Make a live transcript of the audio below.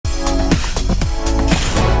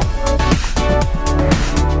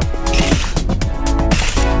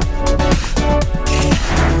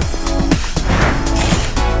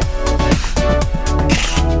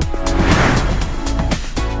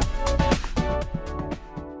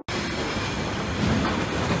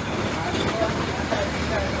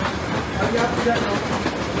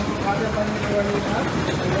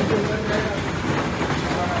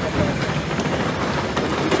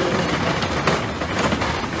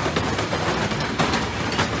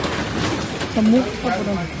Samuk pa po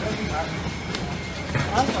naman.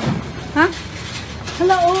 Ha?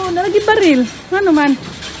 Hala, oh, nalagi baril. Ano man?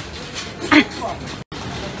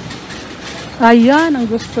 Ayan, ang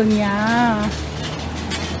gusto niya.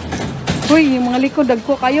 Uy, yung mga likod,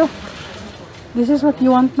 dagko kayo. This is what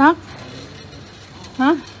you want, nak?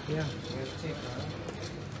 Ha? Yeah.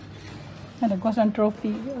 Nagwas ang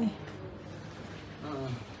trophy.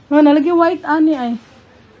 Oh, nalagay white ani ay.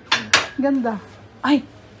 Ganda. Ay.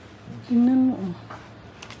 Tingnan mo.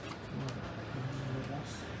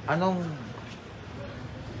 Anong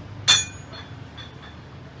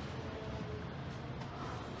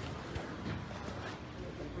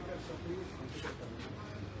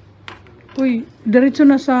Uy, diretso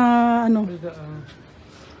na sa ano.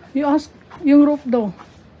 You ask yung rope daw.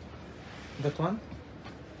 that one?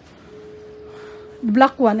 The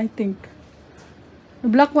black one, I think. The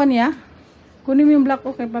black one, yeah? Kunin mo yung black,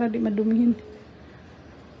 okay, para di madumihin.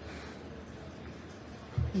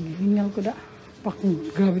 Hingal ko da.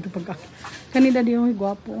 Grabe ito pagka. Kanina di yung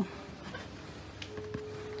gwapo.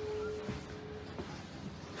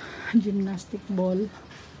 Gymnastic ball.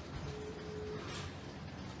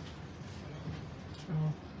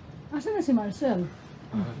 Asan na si Marcel?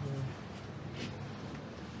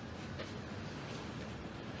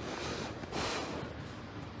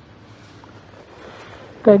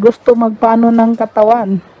 Kaya gusto magpaano ng katawan.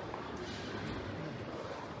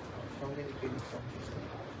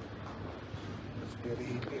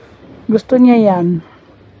 Gusto niya yan.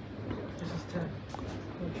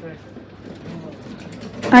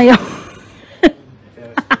 Ayaw.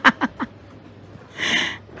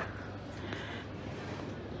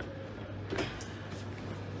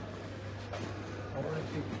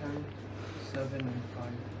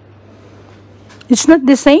 It's not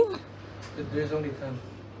the same? There's only 10.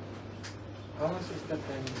 How much is the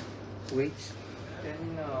 10 weights? 10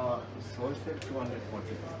 source at 240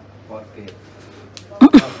 per pair.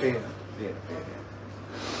 Pair.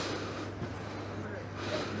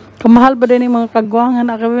 Kamahal ba din yung mga kagwangan?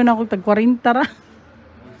 Nakawin ako tag 40 ra.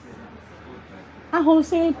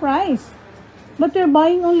 Wholesale price. But you're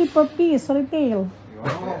buying only per piece, retail.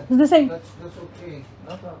 It's the same. That's okay.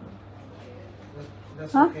 No problem.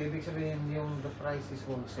 That's Huh? okay. Ibig sabihin yung the price is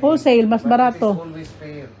wholesale. Wholesale, mas But barato. it is always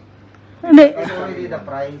pair. Hindi. It's already the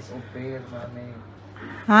price of pair, mami.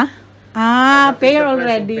 Ha? That is Pair the price of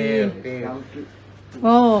already. Pair.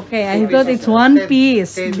 Oh, okay. I Two thought pieces, it's one 10,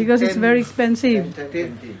 piece 10, because it's 10, very expensive.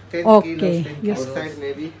 10 Okay. kilos, 10 Yes. kilos. Outside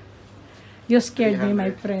maybe. You scared me, my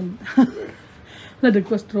 300. friend.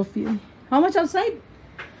 Ladagwas trophy. How much outside?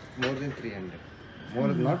 More than 300.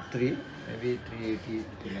 More, not 3. Maybe 380,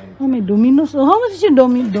 390. Oh, may Domino's. Oh, how much is your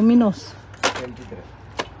Domino's? 23.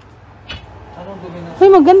 Anong Domino's? Uy,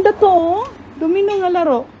 maganda to, oh. Domino nga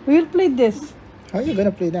laro. We'll play this. How are you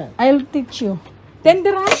gonna play that? I'll teach you. 10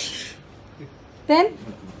 dirham? 10?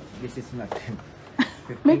 This is not 10.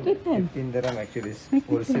 Make it 10. 15 dirham actually is Make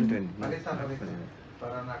it wholesale 10. 20.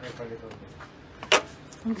 Para nakipalito.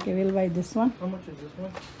 Okay, we'll buy this one. How much is this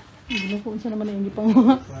one? Hindi po unsa naman yung pang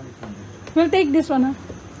We'll take this one, huh?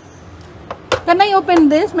 Can I open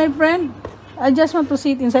this, my friend? I just want to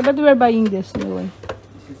see it inside, but we are buying this anyway.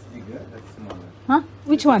 This is bigger, that's smaller. Huh?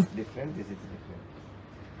 Which one? This is different, this is different.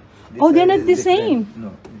 Oh, they're side not is the different. same. No,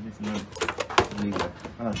 this is not bigger.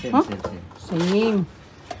 Same, Huh? same. Same.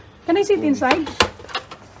 Can I sit inside?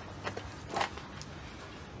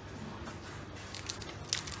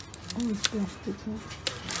 Oh, it's plastic. Huh?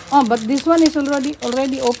 Oh, but this one is already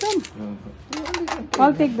open.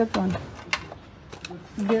 I'll take that one.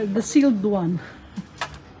 The sealed one.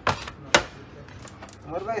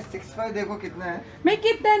 और भाई 65 देखो कितना है? Make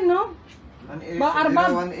it 10, no? 18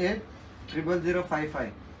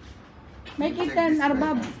 018 Make it 10,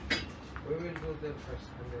 Arbab. We will go there first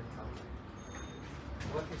and then come.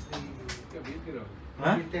 What is the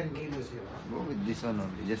huh? 10 kilos here. Go with this one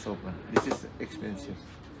only, just open. This is expensive.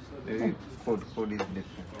 Maybe code is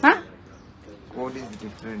different. Huh? Code is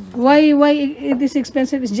different. Why it is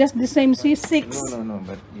expensive? It's just the same. See, 6, No,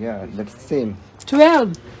 but yeah, that's same.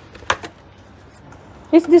 12.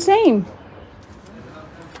 It's the same.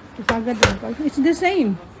 It's the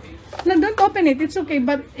same. No, don't open it. It's okay,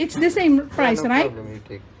 but it's the same price, No right? problem, you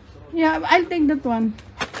take. Yeah, I'll take that one.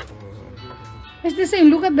 It's the same.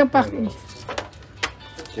 Look at the package.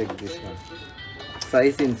 Check this one.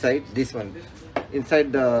 Size inside, this one.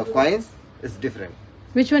 Inside the coins is different.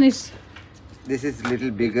 Which one is? This is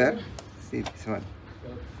little bigger. See this one.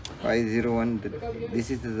 501.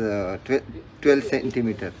 This is the 12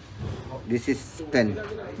 centimeter. This is 10.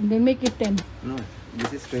 They make it 10. No,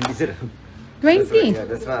 this is 20. 20?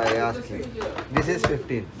 That's why I asked you. This is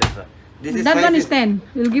 15. That's why. This is That one 5 is 10.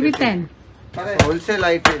 We'll give you 10. Wholesale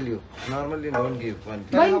I tell you. Normally don't give one.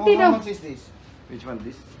 20 How daw. much is this? Which one?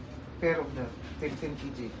 This pair of the 15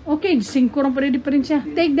 kg. Okay, 5 lang pwede pa rin siya.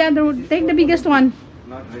 Take the other one. Take the biggest one.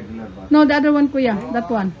 Not regular bar. No, the other one, kuya. That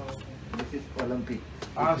one. This is Olympic.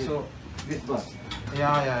 So this bar.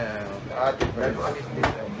 Yeah. That one is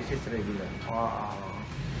different. This is regular.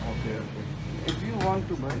 Okay. If you want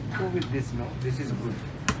to buy, go with this now. This is good.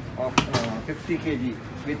 Of 50 kg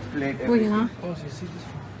with plate. Kuya. Oh, so you see this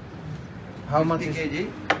one? How much 50 is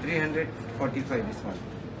kg? 345 this one.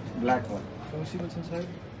 Black one. Can we see what's inside?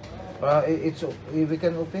 We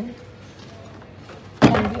can open.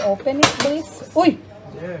 Can we open it, please? Uy!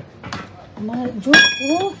 Yeah. Mahal, Diyos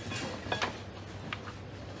ko.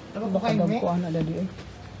 Baka Bakagam ko ano dali eh.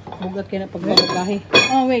 Bugat kayo na pagbabagahe.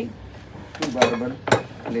 Oh, wait. 2 barbell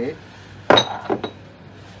plate.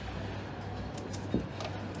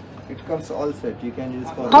 It comes all set. You can use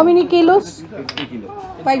for How many kilos? 50 kilo.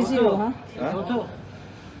 50, huh? Total?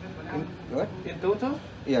 What? In total?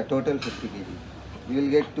 Yeah, total 50 kg. You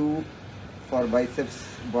will get 2 for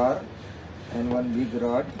biceps bar and 1 big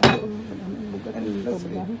rod Bugat and kayo na plus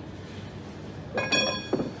pagbagahe. weight.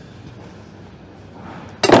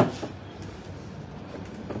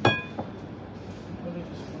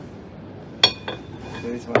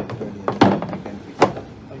 There is one thread here. You can fix it.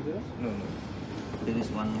 Like this? No. There is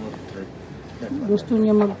one more thread. That one. Gusto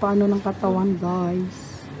niya magpaano ng katawan, guys.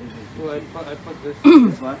 So I put this.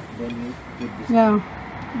 This one, then you put this. Yeah.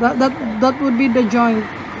 That would be the joint.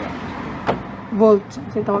 Yeah. Volt.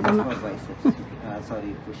 Kasi tawag This na. for biceps.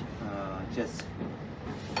 Sorry, push. Chest.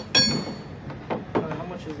 How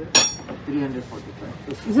much is it?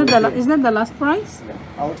 345. Is that the last price?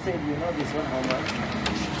 Outside, you know this one how much?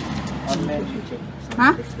 Online you check.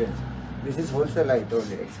 Huh? Expensive. This is wholesale I told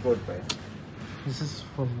you, export price. This is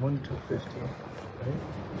from 1 to 50, right?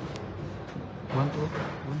 1 to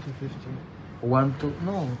 50. 1 to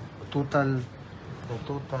total. The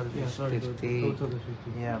total is 50. Total is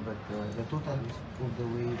 50. Yeah, but the total is for the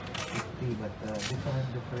weight 50, but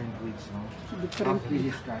different weights, no? Different. We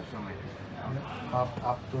start from it.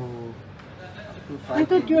 Up to. I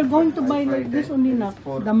thought you were going to buy like this only na.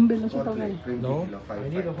 Dumbbell sa tawag. No, I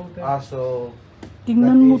need a whole thing. So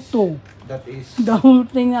Tingnan mo to. that is. The whole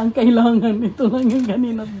thing ang kailangan. Ito lang yung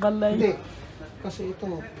kanina't balay. Hindi. Kasi ito,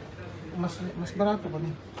 mas barato pa ni.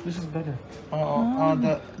 This is better.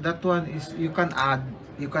 That one is you can add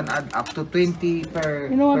up to 20 per.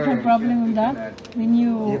 You know what's per, the problem with that? When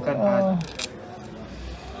you You can add.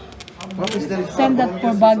 What is the send that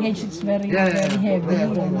for baggage, it's very Yeah, very heavy.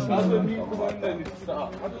 yeah. And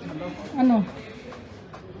so, ano?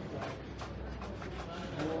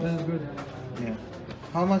 This is good. Yeah.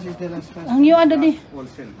 How much is the last price? Ang yung ano di?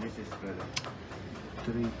 Wholesale, this is brother.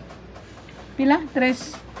 3. Pila?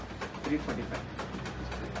 3.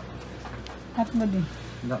 345. At mo di.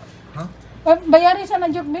 No. Huh? Oh, bayari sa na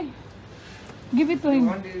joke be. Give it to You him.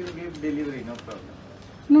 want to give delivery, no problem.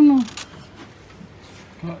 No.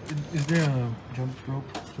 Is there a jump rope?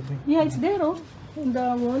 Something? Yeah, it's there oh. In the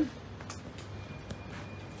wall.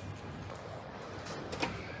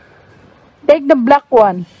 Take the black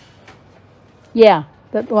one. Yeah,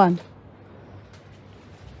 that one.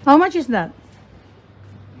 How much is that?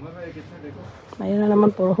 Ayun na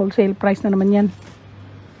naman po, wholesale price na naman yan.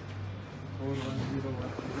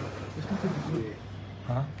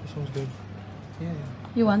 Huh? This one's good. Yeah.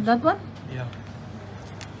 You want that one? Yeah.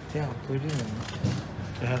 Yeah, pwede na.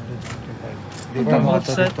 I have the Dito mo What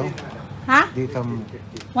ato set? dito. Ha? Dito mo.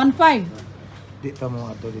 1.5. Dito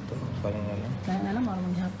mo ato dito. Parang na lang. Kaya na lang,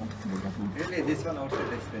 marunong hapon. Bukas na. Really, this one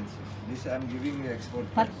outside expensive. This I'm giving you export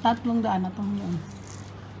price. Tatlong daan na itong yun.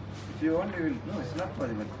 If you want, you will. No, it's not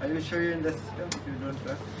possible. I will show you in the system if you don't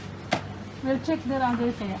trust. We'll check their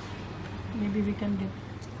other kaya. Maybe we can get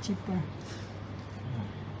cheaper.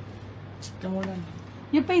 Come on.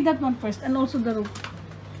 You pay that one first and also the rope.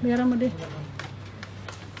 Bayaran mo din.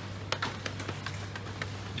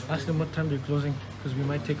 Ask them what time they're closing, because we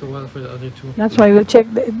might take a while for the other two. That's why we'll check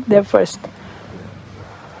there first.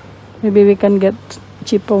 Maybe we can get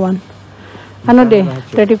cheaper one. Ano de?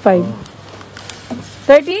 35.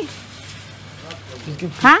 30?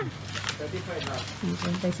 Ha?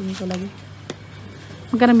 35 lagi.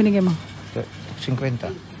 Magkano binigay mo?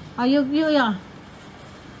 50. Ayog, yeah.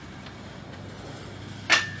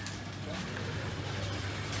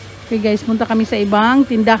 Okay guys, punta kami sa ibang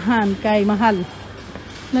tindahan kay mahal.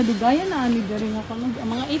 Nadugayan na ani diri nga ko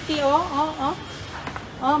mga 80 oh.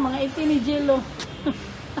 Oh, mga 18 ni Jello.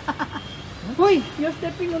 Uy, you're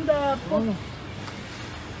stepping on the pot.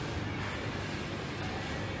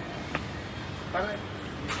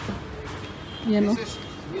 Yan o. This is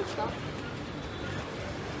new stuff.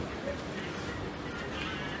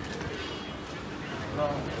 No,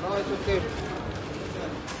 it's okay.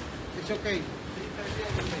 It's okay.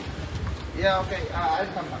 Yeah, okay. I'll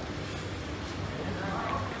come back.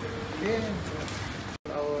 Wait.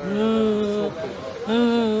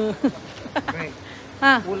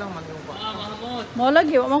 Ha? Kulang man yung pa. Mo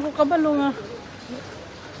lagi, wa man ko kabalo nga.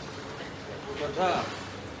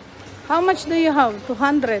 How much do you have?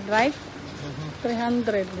 200, right?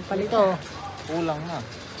 300. Palito. Kulang na.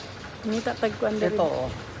 Ngita tag ko under. Ito, oh.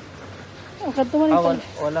 Oh, kato man ito.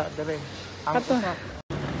 Wala, dire. Ang Kato. usap.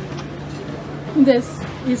 This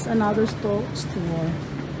is another store.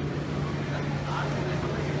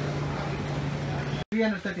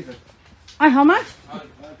 332. Ay, how much?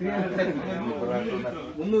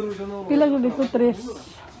 332. Pila ko dito?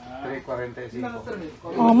 3.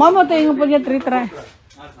 345. Oh, mama tayo yung pagya 3 try.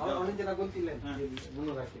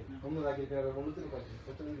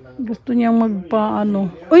 Gusto niyang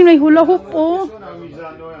magpaano. Uy, may hula hoop oh.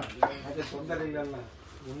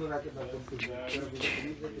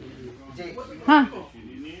 Ha?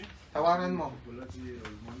 Tawaran mo.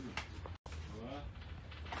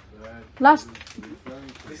 Last.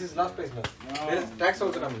 This is last price, no? There is tax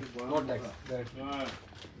also coming. No tax. There.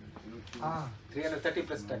 330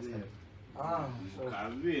 plus tax. So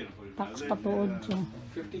Tax patuod siya.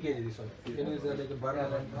 50 kg this one. You can use like a bar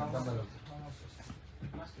and dumbbell.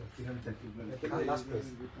 Last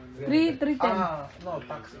price. 310. No,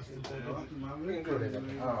 tax is included.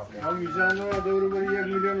 Okay.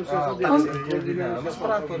 Mas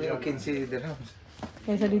barato ni 15 dirhams.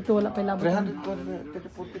 Kaysa dito wala pa labot.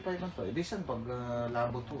 345 man to. Edition pag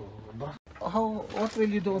labo to. What will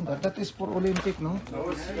you do on that? That is for Olympic, no?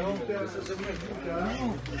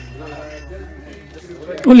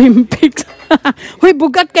 Olympics. Hoy,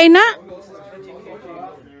 bugat kay na.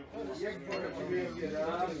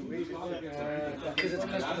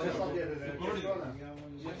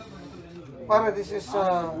 Para this is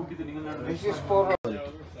for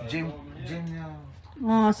gym.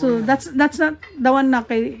 Oh, so that's not the one na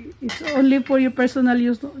kay, it's only for your personal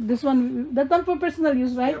use. This one, that one for personal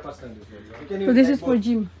use, right? Personal use. You can So use this like is for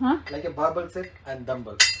gym, huh? like a barbell set and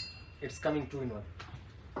dumbbell. It's coming 2 in 1.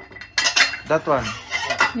 That one.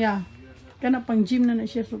 Yeah. Kana pang gym na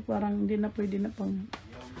siya, so parang hindi na pwede na pang...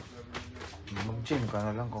 Mag-gym ka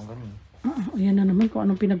na lang kung ganun. Ayan na naman kung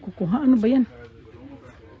anong pinagkukuha. Ano ba yan?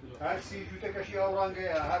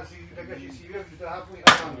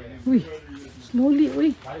 Uy, slowly,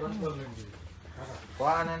 uy.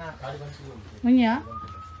 Kuha na na. Manya,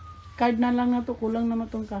 card na lang na to, kulang naman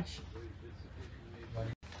tong cash.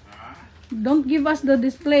 Don't give us the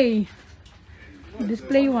display.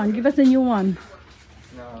 Display one, give us a new one.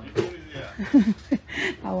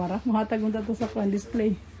 Awara, mahatag mo to sa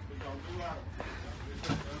display.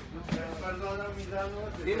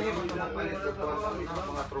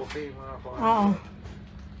 Mga trophy, mga Oo.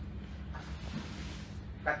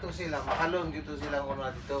 kato sila, makalong dito sila kung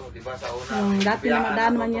dito, di ba sa una. Dati na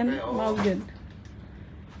madaan man yan, Oo. maugod.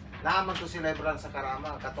 Naaman to sila brand sa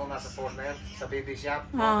Karama, kato na sa corner, sa baby shop.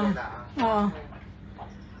 Oo. Okay na. Oo.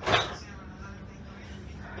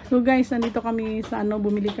 So guys, nandito kami sa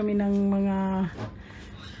bumili kami ng mga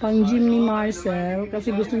pang gym ni Marcel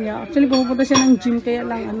kasi gusto niya, actually pumupunta siya ng gym kaya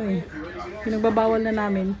lang pinagbabawal na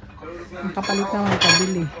namin. Ang kapalit naman,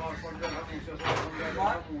 kabili.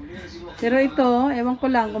 Pero ito, ewan ko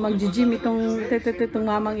lang kung mag-gym itong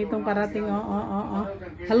mamang itong parating.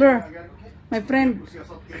 Hello, my friend.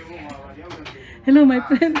 Hello, my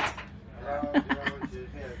friend.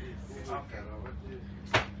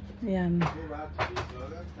 Ayan.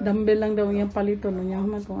 Dumbbell lang daw yung palito. Niya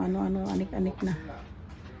man kung ano-ano, anik-anik na.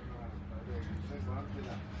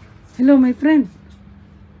 Hello, my friend.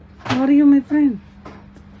 How are you, my friend?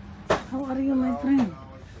 How are you, my friend?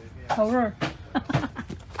 How are?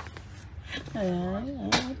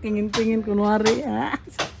 Tingin-tingin kunwari.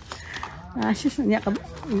 Sis, niya ka.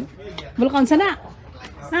 Bulkan sana.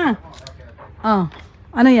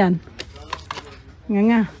 Ano yan?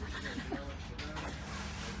 Nga.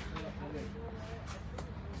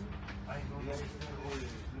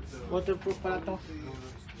 Waterproof pala to.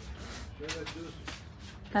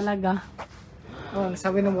 Talaga. Oh,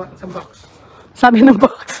 sabi ng sa box. Sabi ng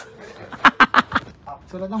box.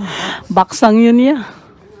 Sulat ng box. Baksang yun niya.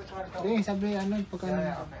 Hindi, sabi pagka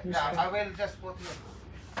Yeah, I will just put here.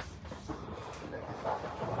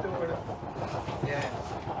 Yeah.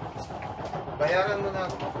 Bayaran mo na,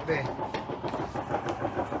 be.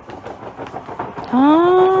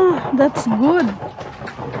 Ah, that's good.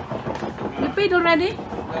 You paid already?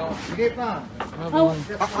 Sige pa. Oh,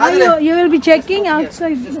 you will be checking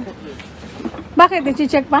outside. Bakit?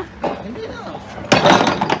 I-check pa? Hindi na.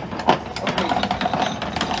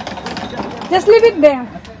 Just leave it there.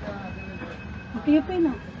 Okay, you pay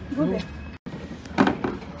now. Go there.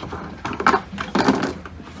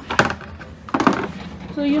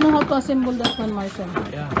 So you know how to assemble that one, Marcel?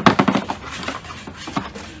 Yeah.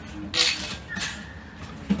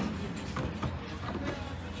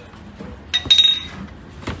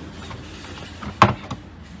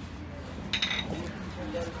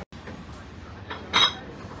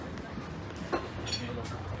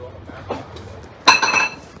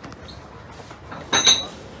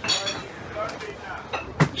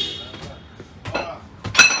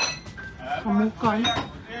 Kamukha.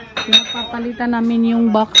 Pinapapalitan namin yung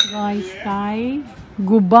box, guys, kay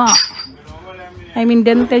guba. I mean,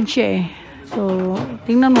 dented siya eh. So,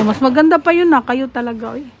 tingnan mo. Mas maganda pa yun na. Kayo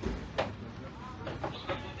talaga eh.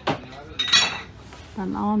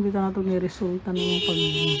 Tanawan, dito na ito may resulta ng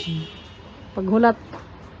paghulat.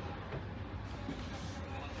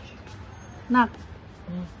 Nak,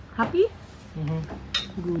 happy?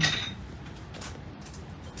 Good.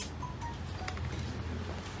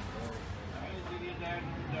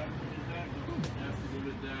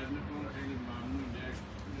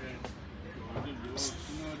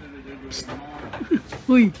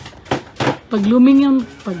 Uy, paglumingon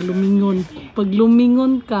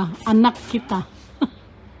ka, anak kita.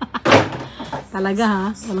 Talaga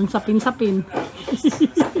ha, walang sapin-sapin.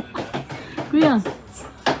 Kuya.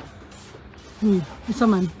 Isa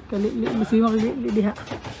man, liha.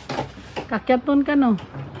 Kakyaton ka no.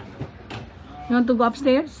 You want to go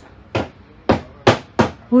upstairs?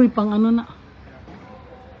 Uy, pang ano na.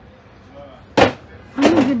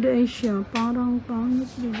 Ano ganda siya? Parang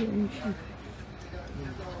pangit ganda siya.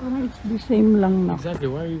 Parang it's the same lang na. Exactly.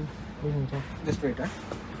 Why are you waiting to? Just wait, huh?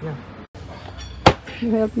 Yeah.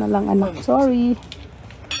 Help na lang anak. Sorry.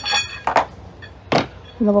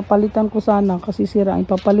 Napapalitan ko sana kasi sira.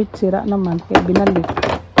 Ipapalit sira naman. Kaya binalik.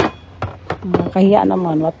 Kahiya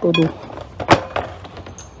naman. What to do?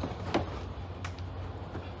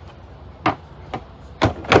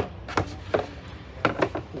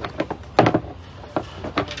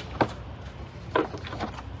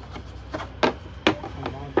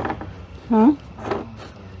 Ha?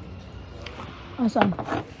 Asan?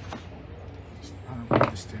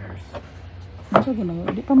 The stairs. Basta ko na,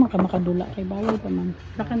 di pa makadula kay bawal pa man.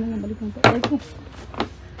 Saka na balik ng tayo ko.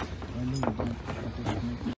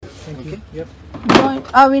 Thank you. Yep.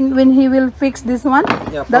 When he will fix this one?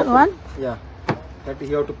 Yeah, That one? Yeah. That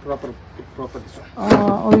you have to proper this one.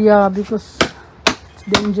 Oh yeah, because it's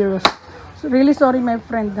dangerous. So really sorry my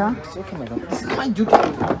friend, huh? It's okay, madam. This is my duty.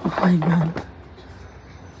 Oh my god.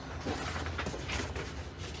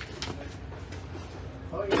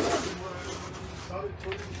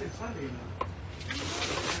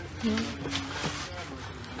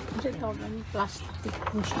 Ito, plastic.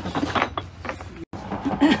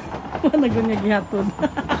 Nagungag-hatod.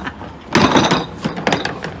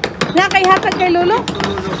 Nakaihatag kay Lolo?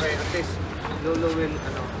 Lolo, kay at least Lolo will,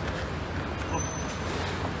 ano.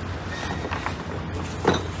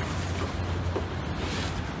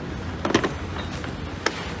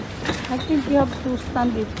 I think you have to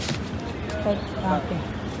stand it. Okay.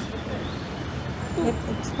 Let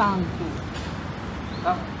it stand.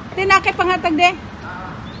 Tinakay panghatag de.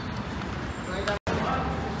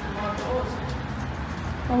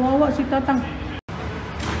 Kawawa si Tatang.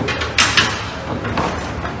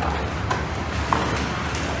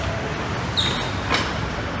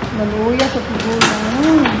 Naluya sa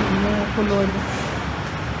tigulan. May kulod.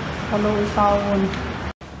 Kaluoy tawon.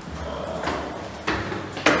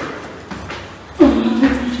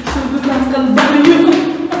 Sugod lang kalbaryo.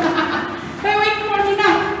 Hey, wait for me na.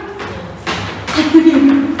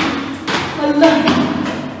 Allah.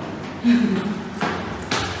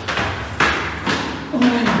 Oh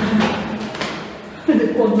my God.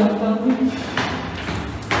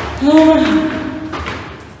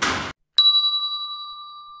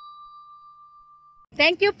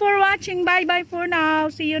 Thank you for watching. Bye bye for now.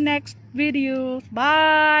 See you next videos.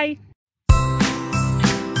 Bye.